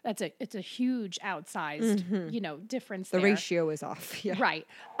 So it's a huge outsized, difference. The there. ratio is off, yeah. Right.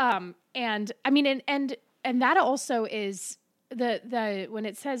 And I mean, and that also is the when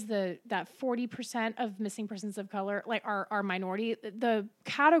it says that 40% of missing persons of color like are minority, the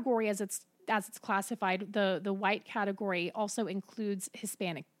category as it's classified, the white category also includes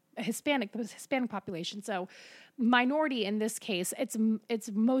the Hispanic population. So minority in this case, it's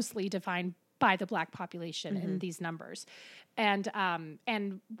mostly defined by the Black population in these numbers. And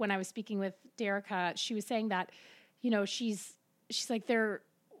when I was speaking with Derica, she was saying that, she's like,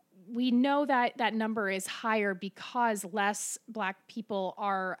 we know that number is higher because less Black people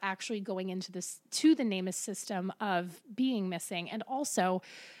are actually going into to the NamUs system of being missing. And also,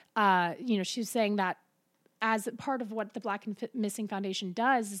 she's saying that as part of what the Black and Missing Foundation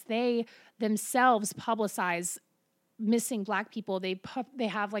does is they themselves publicize missing Black people. They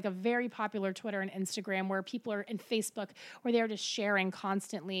have like a very popular Twitter and Instagram where people are in Facebook where they're just sharing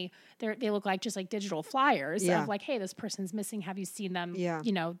constantly. They look like just like digital flyers of like, hey, this person's missing. Have you seen them? Yeah.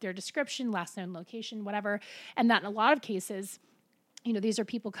 Their description, last known location, whatever. And that in a lot of cases, these are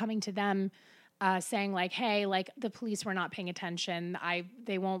people coming to them saying like, hey, like the police were not paying attention.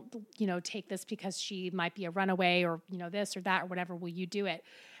 They won't, take this because she might be a runaway or, this or that or whatever. Will you do it?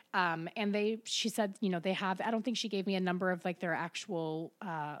 And she said, they have, I don't think she gave me a number of like their actual,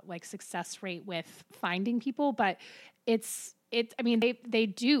 like success rate with finding people, but they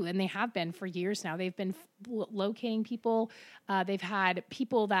do, and they have been for years now. They've been locating people. They've had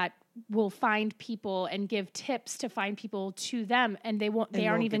people that will find people and give tips to find people to them. And they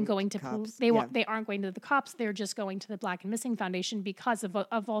aren't even going to cops. They aren't going to the cops. They're just going to the Black and Missing Foundation because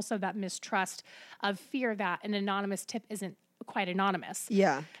of also that mistrust of fear that an anonymous tip isn't quite anonymous.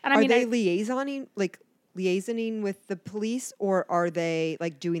 Yeah. And are they liaisoning with the police, or are they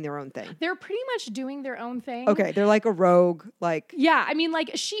like doing their own thing? They're pretty much doing their own thing. Okay. They're like a rogue, like. Yeah. I mean,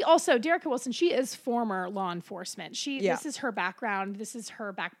 like she also, Derica Wilson, she is former law enforcement. This is her background. This is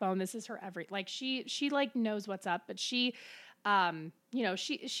her backbone. This is her she like knows what's up, but she basically,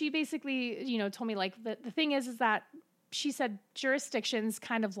 told me like the thing is that she said jurisdictions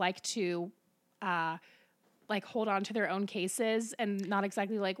kind of like to, like hold on to their own cases and not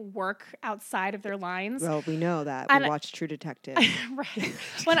exactly like work outside of their lines. Well, we know that. We watch True Detective. Right.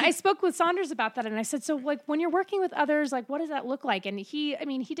 When I spoke with Saunders about that and I said, so like when you're working with others, like what does that look like? And he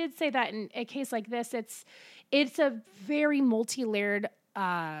did say that in a case like this, it's a very multi-layered,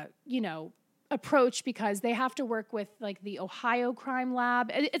 approach because they have to work with like the Ohio crime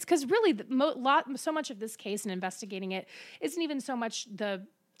lab. It's because really so much of this case and investigating it isn't even so much the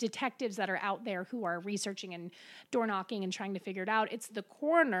detectives that are out there who are researching and door knocking and trying to figure it out. It's the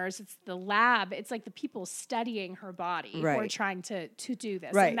coroners, it's the lab, it's like the people studying her body who are trying to do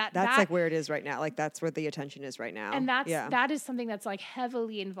this. Right. And that's like where it is right now. Like that's where the attention is right now. And that is something that's like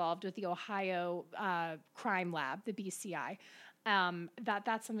heavily involved with the Ohio crime lab, the BCI.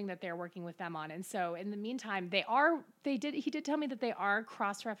 That's something that they're working with them on. And so in the meantime, he did tell me that they are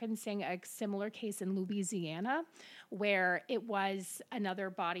cross-referencing a similar case in Louisiana where it was another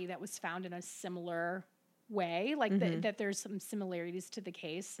body that was found in a similar way, like that there's some similarities to the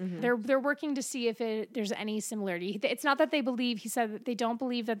case. Mm-hmm. They're working to see if there's any similarity. It's not that he said that they don't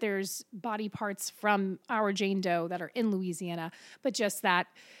believe that there's body parts from our Jane Doe that are in Louisiana, but just that,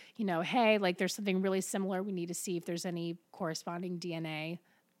 hey, like there's something really similar. We need to see if there's any corresponding DNA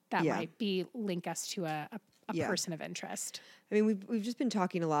that might link us to a person of interest. I mean, we've just been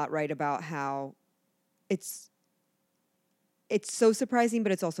talking a lot, right, about how it's so surprising,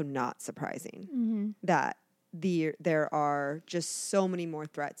 but it's also not surprising that there are just so many more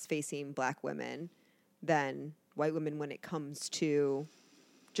threats facing Black women than white women when it comes to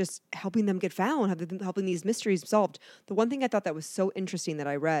just helping them get found, helping these mysteries solved. The one thing I thought that was so interesting that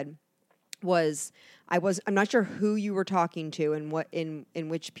I read was I'm not sure who you were talking to and what in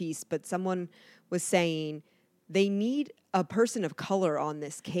which piece, but someone was saying they need a person of color on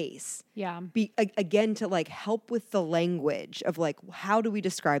this case. Yeah. Again, to like help with the language of like, how do we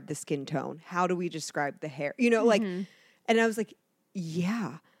describe the skin tone? How do we describe the hair? You know, like, and I was like,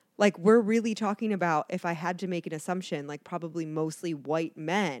 yeah, like we're really talking about, if I had to make an assumption, like probably mostly white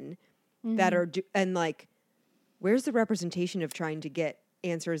men that are, and like, where's the representation of trying to get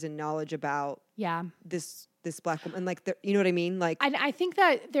answers and knowledge about this Black woman? Like, you know what I mean? Like, and I think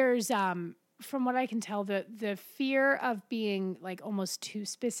that there's, from what I can tell, the fear of being like almost too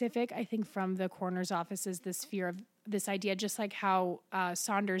specific, I think from the coroner's office is this fear of this idea, just like how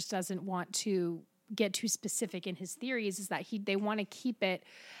Saunders doesn't want to get too specific in his theories, is that they want to keep it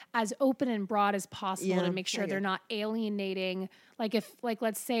as open and broad as possible to make sure they're not alienating. Like if, like,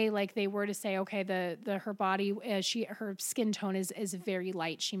 let's say like they were to say, okay, her body, her skin tone is very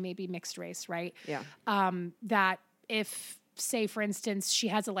light. She may be mixed race, right? Yeah. That if, say for instance, she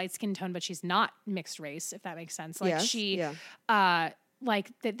has a light skin tone, but she's not mixed race, if that makes sense. Like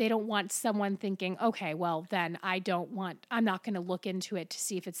like that they don't want someone thinking, okay, well then I'm not going to look into it to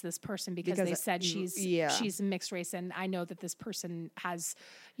see if it's this person because they said she's mixed race and I know that this person has,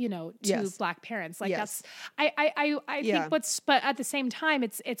 you know, two Black parents. Like that's, I think but at the same time,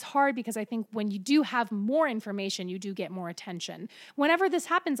 it's hard because I think when you do have more information, you do get more attention. Whenever this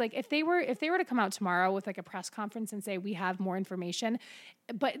happens, like if they were to come out tomorrow with like a press conference and say, we have more information,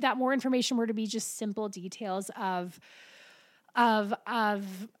 but that more information were to be just simple details of I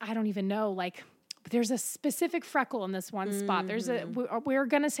don't even know, like there's a specific freckle in this one spot. There's we're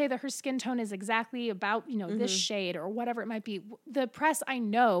going to say that her skin tone is exactly about, you know, this shade or whatever it might be. The press, I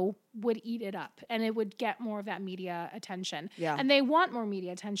know, would eat it up and it would get more of that media attention. Yeah. And they want more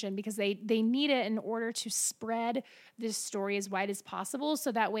media attention because they need it in order to spread this story as wide as possible.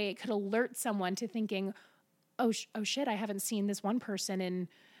 So that way it could alert someone to thinking, oh shit, I haven't seen this one person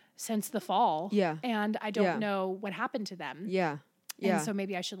since the fall. Yeah. And I don't know what happened to them. Yeah. Yeah. And so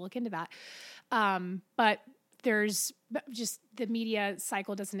maybe I should look into that. But there's just the media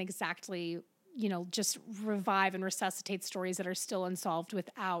cycle doesn't exactly, you know, just revive and resuscitate stories that are still unsolved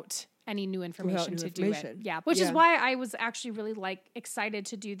without any new information to do it. Yeah. Which is why I was actually really excited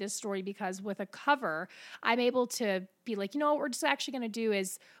to do this story, because with a cover, I'm able to be like, you know, what we're just actually going to do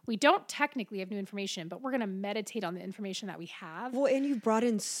is we don't technically have new information, but we're going to meditate on the information that we have. Well, and you've brought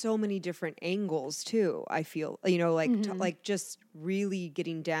in so many different angles too. I feel, you know, like, like just really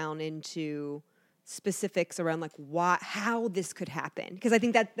getting down into specifics around like how this could happen. Cause I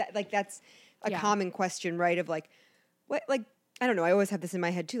think that that's a common question, right? Of like, what, like, I don't know. I always have this in my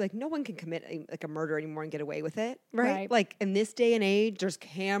head too. Like, no one can commit a murder anymore and get away with it, right? Like in this day and age, there's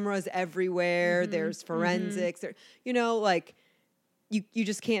cameras everywhere. There's forensics. There, you know, like you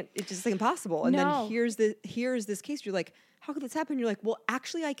just can't. It's just like impossible. And then here's this case. You're like, how could this happen? You're like, well,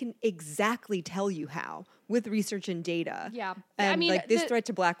 actually, I can exactly tell you how with research and data. Yeah, and I mean, like this threat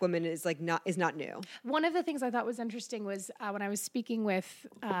to Black women is not new. One of the things I thought was interesting was when I was speaking with,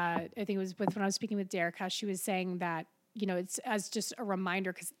 I think it was when I was speaking with Derica, she was saying that, you know, it's as just a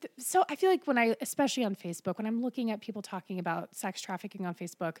reminder, because so I feel like especially on Facebook, when I'm looking at people talking about sex trafficking on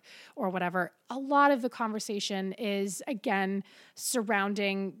Facebook or whatever, a lot of the conversation is again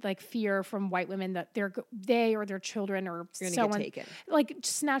surrounding like fear from white women that they or their children or someone get taken, like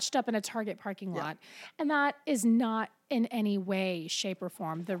snatched up in a Target parking lot, and that is not in any way, shape, or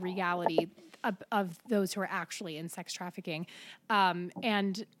form the reality of those who are actually in sex trafficking.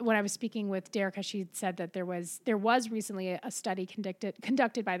 And when I was speaking with Derica, she said that there was recently a study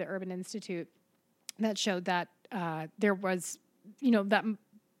conducted by the Urban Institute that showed that there was, you know, that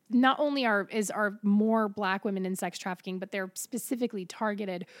not only are more Black women in sex trafficking, but they're specifically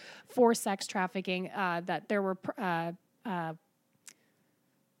targeted for sex trafficking, that there were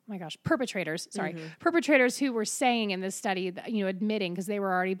perpetrators who were saying in this study that, you know, admitting, because they were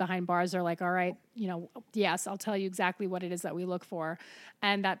already behind bars, they're like, all right, you know, yes, I'll tell you exactly what it is that we look for.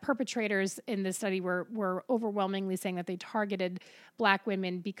 And that perpetrators in this study were overwhelmingly saying that they targeted Black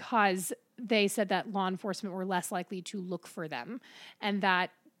women because they said that law enforcement were less likely to look for them, and that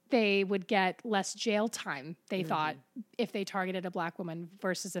they would get less jail time, they thought, if they targeted a Black woman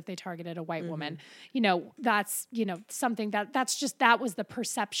versus if they targeted a white woman. You know, that's, you know, something that was the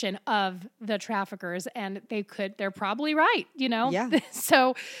perception of the traffickers, and they're probably right, you know? Yeah.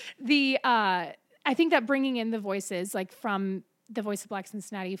 So I think that bringing in the voices, like from the Voice of Black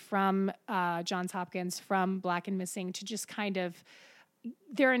Cincinnati, from Johns Hopkins, from Black and Missing, to just kind of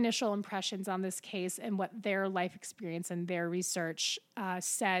their initial impressions on this case and what their life experience and their research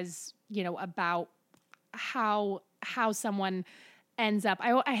says, about how someone ends up.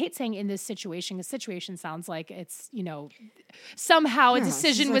 I hate saying in this situation, because situation sounds like it's, somehow a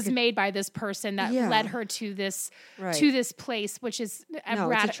decision was made by this person that led her to this place, which is it's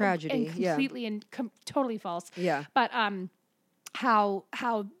a tragedy. And completely and totally false. Yeah. But how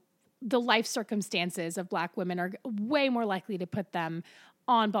the life circumstances of Black women are way more likely to put them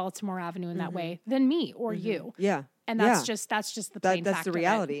on Baltimore Avenue in that way than me or you. Yeah. And that's just the plain fact. That's the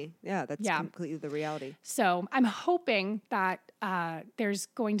reality. Yeah, that's completely the reality. So I'm hoping that there's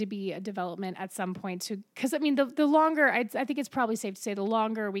going to be a development at some point because the longer, I think it's probably safe to say, the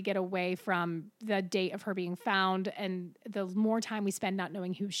longer we get away from the date of her being found and the more time we spend not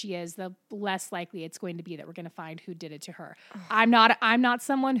knowing who she is, the less likely it's going to be that we're going to find who did it to her. I'm not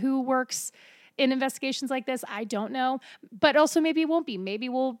someone who works in investigations like this. I don't know, but also maybe it won't be. Maybe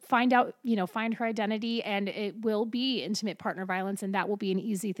we'll find out, find her identity, and it will be intimate partner violence, and that will be an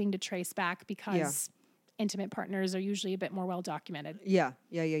easy thing to trace back because intimate partners are usually a bit more well documented. Yeah.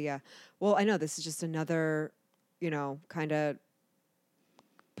 Well, I know this is just another, kind of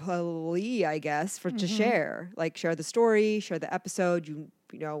plea, I guess, to share the story, share the episode.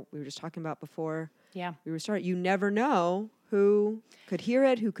 We were just talking about before. Yeah. You never know who could hear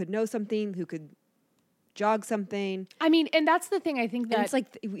it, who could know something, who could jog something. And that's the thing. I think that and it's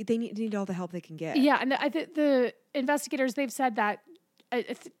like they need all the help they can get. Yeah, and I think the investigators, they've said that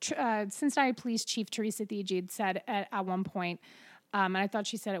Cincinnati Police Chief Teresa Thiegy said at one point, and I thought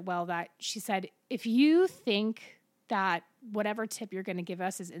she said it well, that she said, if you think that whatever tip you're going to give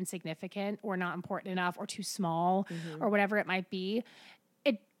us is insignificant or not important enough or too small or whatever it might be,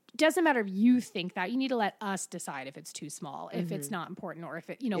 doesn't matter if you think that. You need to let us decide if it's too small, if it's not important, or if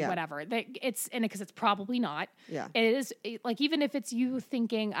it, whatever. It's in it because it's probably not. Yeah, it is. Even if it's you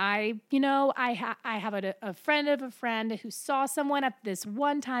thinking, I have a friend of a friend who saw someone at this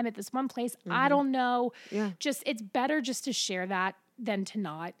one time at this one place. I don't know. Yeah, it's better just to share that than to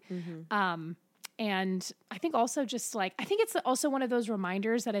not. And I think also I think it's also one of those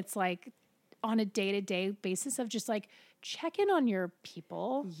reminders that it's on a day-to-day basis of just check in on your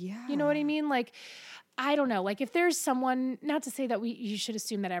people. Yeah. You know what I mean? I don't know. If there's someone, not to say that you should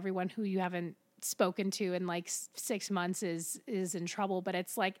assume that everyone who you haven't spoken to in 6 months is in trouble, but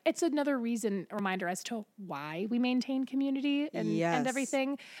it's another reminder as to why we maintain community and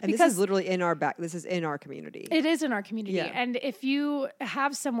everything. And because this is literally this is in our community. It is in our community. Yeah. And if you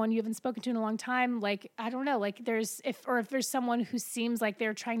have someone you haven't spoken to in a long time, I don't know, if there's someone who seems like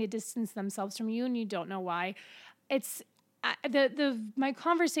they're trying to distance themselves from you and you don't know why, it's my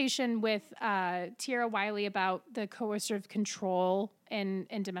conversation with Tiara Wiley about the coercive control in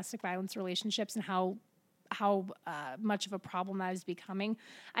domestic violence relationships and how much of a problem that is becoming,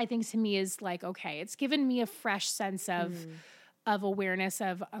 I think to me is okay, it's given me a fresh sense of awareness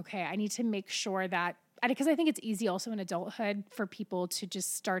of, okay, I need to make sure that, because I think it's easy also in adulthood for people to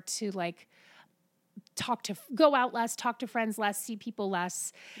just start to go out less, talk to friends less, see people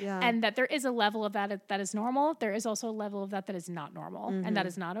less. Yeah. And that there is a level of that is normal. There is also a level of that is not normal and that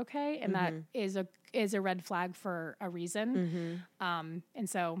is not okay. And that is a red flag for a reason. And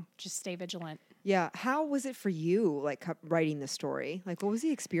so just stay vigilant. Yeah. How was it for you, writing the story? What was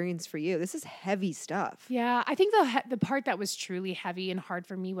the experience for you? This is heavy stuff. Yeah. I think the part that was truly heavy and hard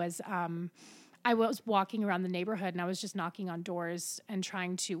for me was, I was walking around the neighborhood and I was just knocking on doors and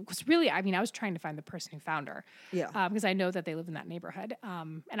trying to, because really, I was trying to find the person who found her. Yeah. Because I know that they live in that neighborhood.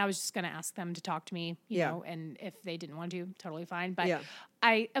 And I was just going to ask them to talk to me, you know, and if they didn't want to, totally fine. But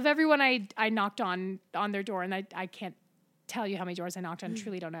of everyone I knocked on their door, and I can't tell you how many doors I knocked on,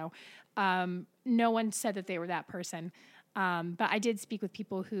 truly don't know. No one said that they were that person. But I did speak with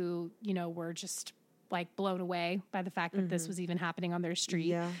people who, were just blown away by the fact that this was even happening on their street.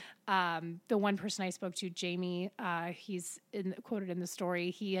 Yeah. The one person I spoke to, Jamie, he's quoted in the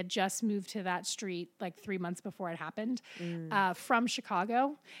story. He had just moved to that street 3 months before it happened, from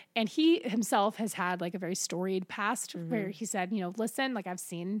Chicago. And he himself has had a very storied past where he said, listen,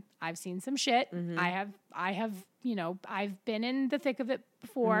 I've seen some shit. I have, I've been in the thick of it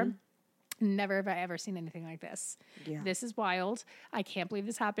before. Never have I ever seen anything like this. Yeah. This is wild. I can't believe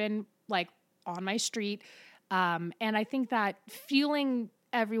this happened on my street. And I think that feeling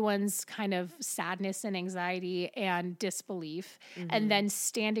everyone's kind of sadness and anxiety and disbelief, and then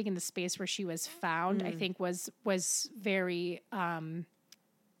standing in the space where she was found, I think was very,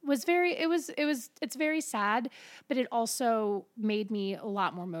 it's very sad, but it also made me a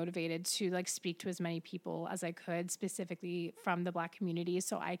lot more motivated to speak to as many people as I could, specifically from the Black community,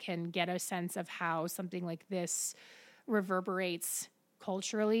 so I can get a sense of how something like this reverberates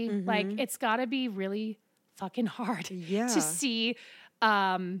culturally. Like it's got to be really fucking hard to see.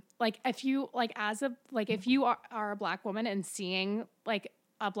 Like if you if you are a Black woman and seeing like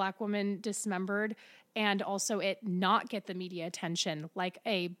a Black woman dismembered and also it not get the media attention like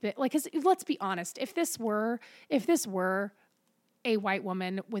a bit, like, 'cause let's be honest, if this were a white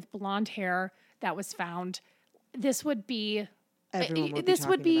woman with blonde hair that was found, this would be this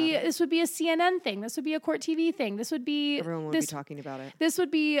would be a CNN thing. This would be a Court TV thing. This would be everyone would be talking about it. This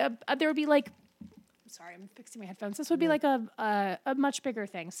would be there would be like, sorry, I'm fixing my headphones. This would be like a much bigger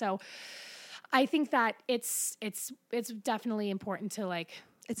thing. So I think that it's definitely important to like.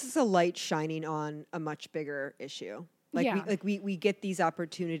 It's just a light shining on a much bigger issue. Like we get these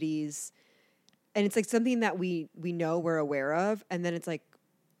opportunities, and it's like something that we know we're aware of, and then it's like,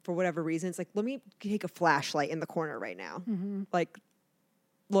 for whatever reason, it's like, let me take a flashlight in the corner right now. Like,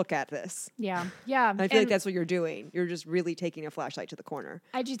 look at this. Yeah. And I feel like that's what you're doing. You're just really taking a flashlight to the corner.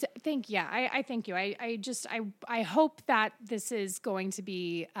 I just think, I thank you. I hope that this is going to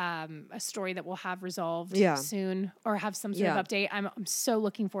be a story that we'll have resolved soon, or have some sort of update. I'm so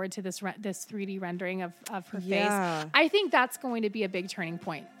looking forward to this 3D rendering of her face. I think that's going to be a big turning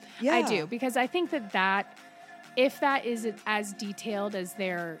point. I do, because I think that if that is as detailed as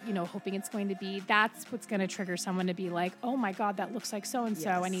they're, hoping it's going to be, that's what's going to trigger someone to be like, oh my God, that looks like so-and-so.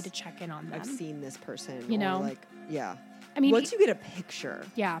 I need to check in on them. I've seen this person. I mean, once you get a picture.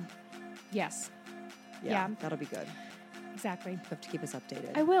 Yeah, That'll be good. Exactly. You have to keep us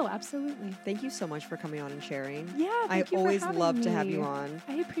updated. I will, absolutely. Thank you so much for coming on and sharing. Yeah, thank you for always having love me. to have you on.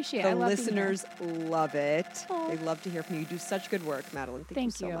 I appreciate it. The listeners love it. Aww. They love to hear from you. You do such good work, Madeline.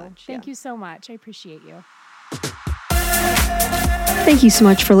 Thank you so much. Thank you so much. I appreciate you. Thank you so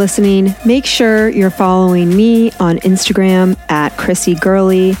much for listening. Make sure you're following me on Instagram at Chrissy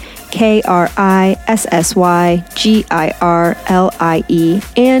Gurley, KRISSYGIRLIE,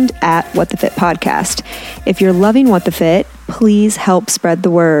 and at What the Fit Podcast. If you're loving What the Fit, please help spread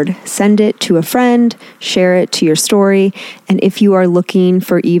the word. Send it to a friend, share it to your story, and if you are looking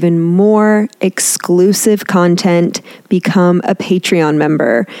for even more exclusive content, become a Patreon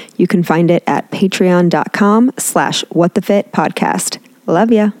member. You can find it at patreon.com/whatthefitpodcast.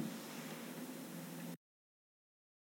 Love ya.